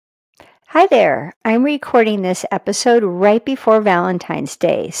Hi there. I'm recording this episode right before Valentine's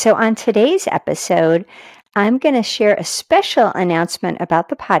Day. So, on today's episode, I'm going to share a special announcement about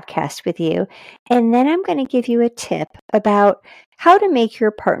the podcast with you, and then I'm going to give you a tip about how to make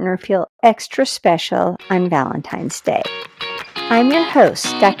your partner feel extra special on Valentine's Day. I'm your host,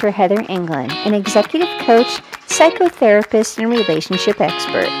 Dr. Heather England, an executive coach, psychotherapist, and relationship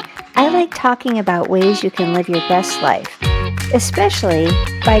expert. I like talking about ways you can live your best life, especially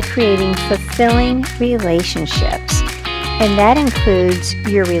by creating fulfilling relationships. And that includes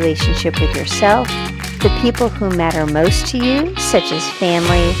your relationship with yourself, the people who matter most to you, such as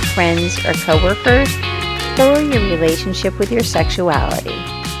family, friends, or coworkers, or your relationship with your sexuality.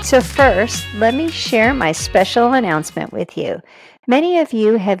 So first, let me share my special announcement with you. Many of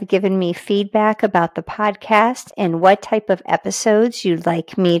you have given me feedback about the podcast and what type of episodes you'd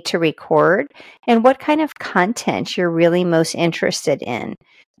like me to record and what kind of content you're really most interested in.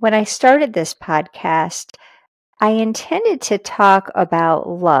 When I started this podcast, I intended to talk about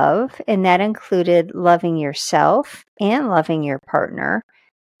love, and that included loving yourself and loving your partner,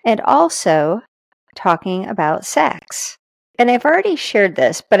 and also talking about sex. And I've already shared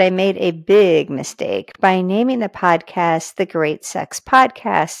this, but I made a big mistake by naming the podcast the Great Sex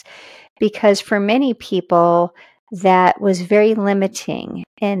Podcast, because for many people, that was very limiting,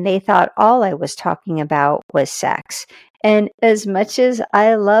 and they thought all I was talking about was sex. And as much as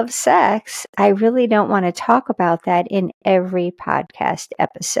I love sex, I really don't want to talk about that in every podcast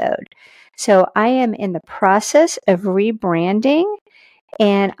episode. So I am in the process of rebranding.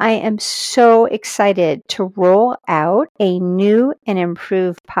 And I am so excited to roll out a new and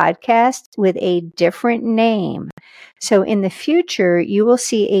improved podcast with a different name. So in the future, you will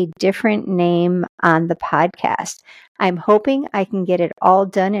see a different name on the podcast. I'm hoping I can get it all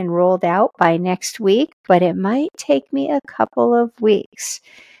done and rolled out by next week, but it might take me a couple of weeks.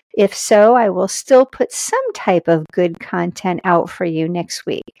 If so, I will still put some type of good content out for you next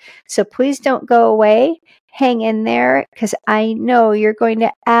week. So please don't go away. Hang in there, because I know you're going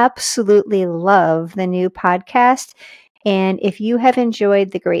to absolutely love the new podcast. And if you have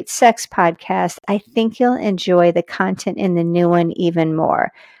enjoyed the Great Sex Podcast, I think you'll enjoy the content in the new one even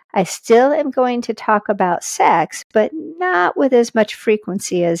more. I still am going to talk about sex, but not with as much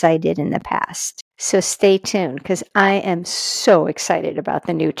frequency as I did in the past. So stay tuned, because I am so excited about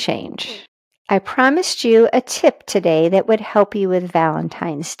the new change. I promised you a tip today that would help you with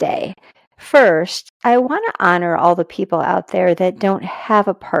Valentine's Day. First, I want to honor all the people out there that don't have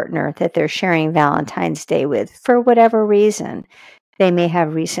a partner that they're sharing Valentine's Day with for whatever reason. They may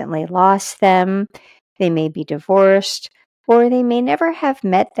have recently lost them, they may be divorced, or they may never have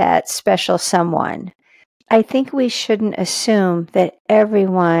met that special someone. I think we shouldn't assume that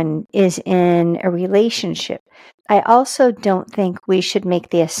everyone is in a relationship. I also don't think we should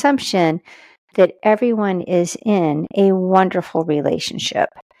make the assumption that everyone is in a wonderful relationship.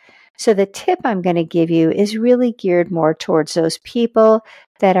 So the tip I'm going to give you is really geared more towards those people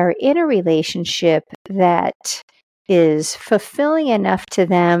that are in a relationship that is fulfilling enough to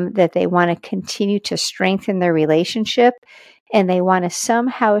them that they want to continue to strengthen their relationship, and they want to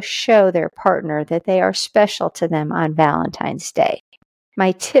somehow show their partner that they are special to them on Valentine's Day.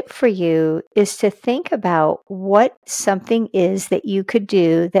 My tip for you is to think about what something is that you could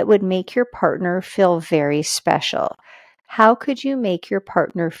do that would make your partner feel very special. How could you make your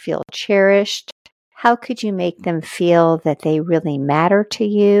partner feel cherished? How could you make them feel that they really matter to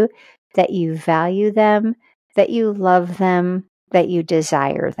you, that you value them, that you love them, that you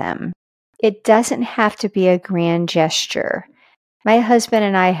desire them? It doesn't have to be a grand gesture. My husband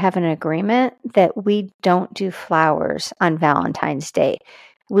and I have an agreement that we don't do flowers on Valentine's Day.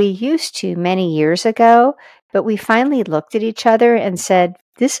 We used to many years ago, but we finally looked at each other and said,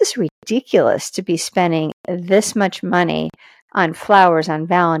 this is ridiculous to be spending this much money on flowers on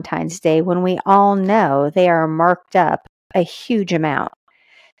Valentine's Day when we all know they are marked up a huge amount.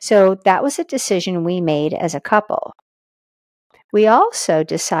 So that was a decision we made as a couple. We also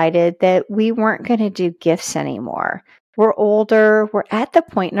decided that we weren't going to do gifts anymore. We're older. We're at the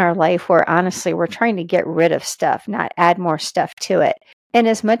point in our life where, honestly, we're trying to get rid of stuff, not add more stuff to it. And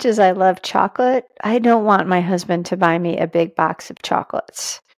as much as I love chocolate, I don't want my husband to buy me a big box of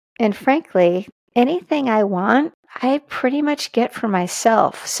chocolates. And frankly, anything I want, I pretty much get for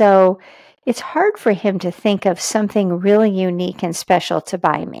myself. So it's hard for him to think of something really unique and special to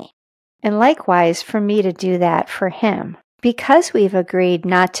buy me. And likewise, for me to do that for him. Because we've agreed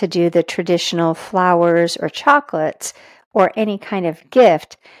not to do the traditional flowers or chocolates or any kind of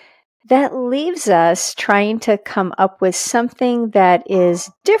gift, that leaves us trying to come up with something that is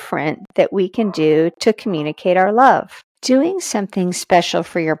different that we can do to communicate our love. Doing something special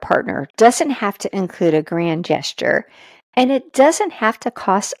for your partner doesn't have to include a grand gesture, and it doesn't have to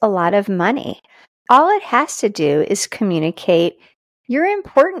cost a lot of money. All it has to do is communicate, "You're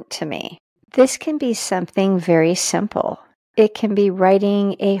important to me." This can be something very simple. It can be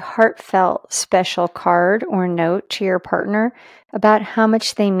writing a heartfelt special card or note to your partner about how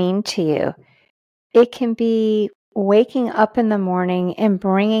much they mean to you. It can be waking up in the morning and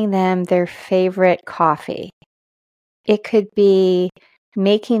bringing them their favorite coffee. It could be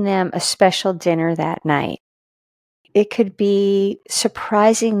making them a special dinner that night. It could be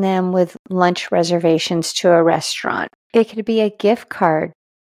surprising them with lunch reservations to a restaurant. It could be a gift card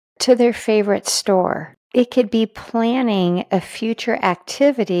to their favorite store. It could be planning a future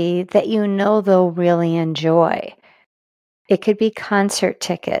activity that you know they'll really enjoy. It could be concert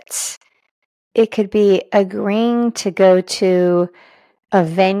tickets. It could be agreeing to go to a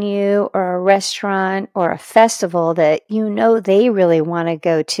venue or a restaurant or a festival that you know they really want to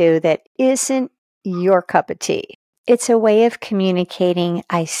go to that isn't your cup of tea. It's a way of communicating,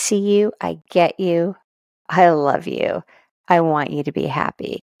 "I see you, I get you, I love you, I want you to be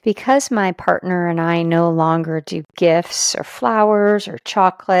happy." Because my partner and I no longer do gifts or flowers or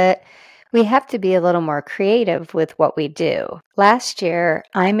chocolate, we have to be a little more creative with what we do. Last year,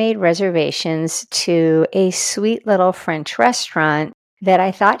 I made reservations to a sweet little French restaurant that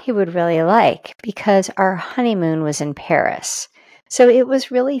I thought he would really like because our honeymoon was in Paris. So it was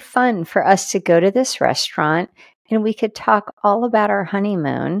really fun for us to go to this restaurant and we could talk all about our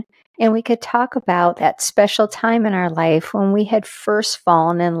honeymoon and we could talk about that special time in our life when we had first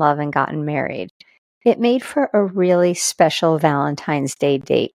fallen in love and gotten married. It made for a really special Valentine's Day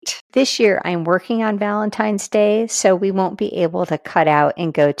date. This year, I'm working on Valentine's Day, so we won't be able to cut out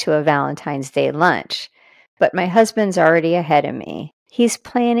and go to a Valentine's Day lunch. But my husband's already ahead of me. He's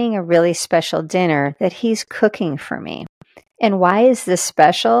planning a really special dinner that he's cooking for me. And why is this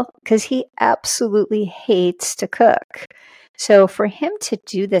special? Because he absolutely hates to cook. So for him to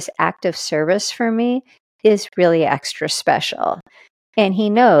do this act of service for me is really extra special. And he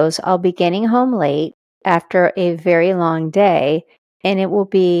knows I'll be getting home late after a very long day, and it will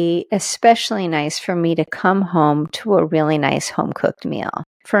be especially nice for me to come home to a really nice home-cooked meal.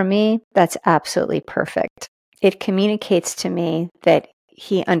 For me, that's absolutely perfect. It communicates to me that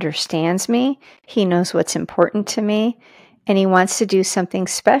he understands me, he knows what's important to me, and he wants to do something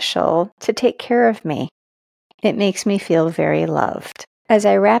special to take care of me. It makes me feel very loved. As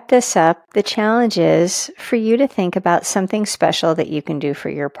I wrap this up, the challenge is for you to think about something special that you can do for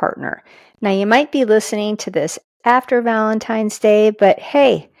your partner. Now, you might be listening to this after Valentine's Day, but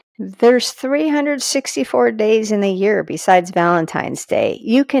hey, there's 364 days in the year besides Valentine's Day.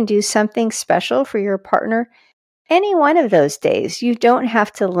 You can do something special for your partner any one of those days. You don't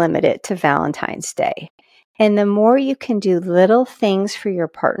have to limit it to Valentine's Day. And the more you can do little things for your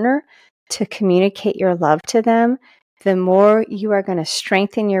partner to communicate your love to them, the more you are going to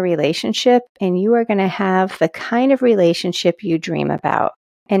strengthen your relationship and you are going to have the kind of relationship you dream about.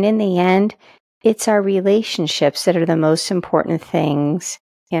 And in the end, it's our relationships that are the most important things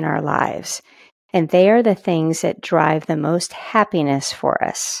in our lives. And they are the things that drive the most happiness for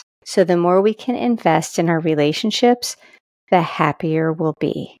us. So the more we can invest in our relationships, the happier we'll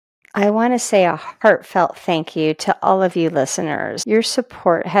be. I want to say a heartfelt thank you to all of you listeners. Your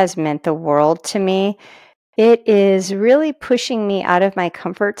support has meant the world to me. It is really pushing me out of my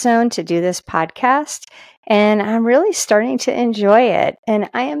comfort zone to do this podcast, and I'm really starting to enjoy it. And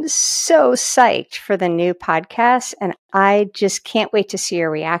I am so psyched for the new podcast, and I just can't wait to see your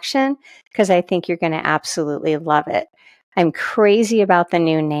reaction because I think you're going to absolutely love it. I'm crazy about the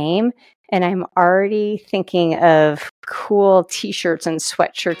new name, and I'm already thinking of cool t-shirts and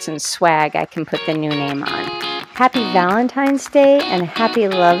sweatshirts and swag I can put the new name on. Happy Valentine's Day and happy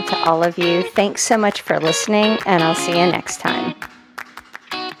love to all of you. Thanks so much for listening, and I'll see you next time.